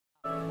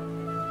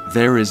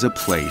There is a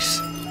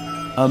place,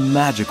 a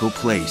magical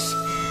place,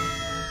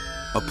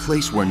 a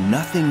place where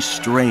nothing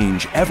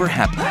strange ever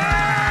happens.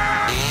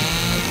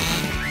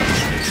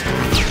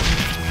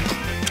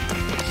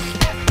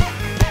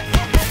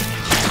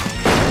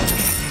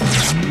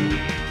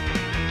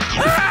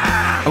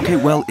 Okay,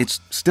 well,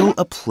 it's still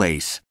a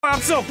place.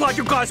 I'm so glad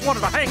you guys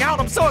wanted to hang out.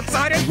 I'm so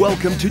excited.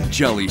 Welcome to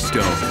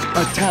Jellystone,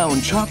 a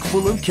town chock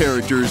full of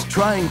characters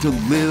trying to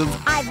live.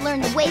 I've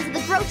learned the ways of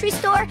the grocery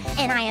store,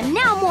 and I am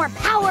now more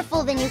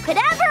powerful than you could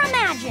ever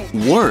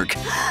imagine. Work.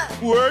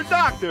 We're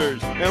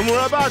doctors, and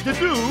we're about to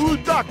do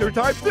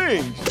doctor-type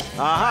things.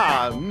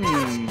 Aha.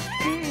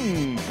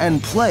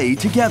 And play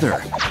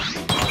together.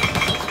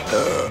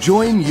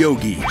 Join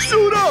Yogi.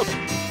 Suit up!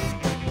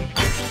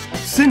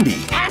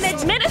 Cindy. I'm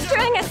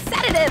administering a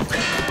sedative.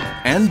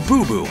 And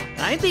Boo Boo.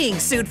 I'm being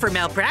sued for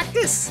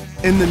malpractice.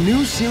 In the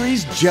new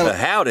series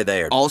Howdy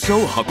there.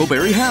 Also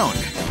Huckleberry Hound.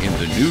 In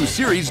the new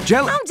series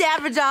I'm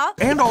Jabberjaw.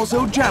 And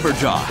also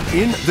Jabberjaw.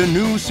 In the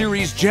new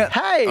series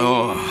Hey!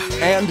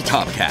 And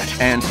Topcat.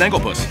 And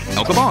Snagglepuss.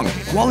 Elkabong.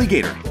 Wally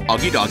Gator.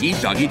 Augie Doggy.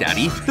 Doggy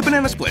Daddy. The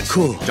Banana Splits.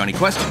 Cool. Johnny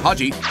Quest.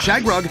 Haji.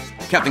 Shagrug.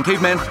 Captain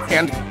Caveman.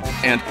 And...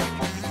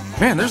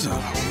 Man, there's a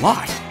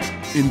lot.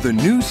 In the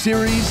new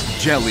series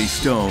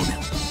Jellystone.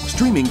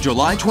 Streaming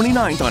July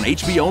 29th on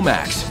HBO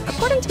Max.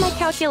 According to my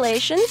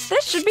calculations,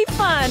 this should be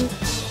fun.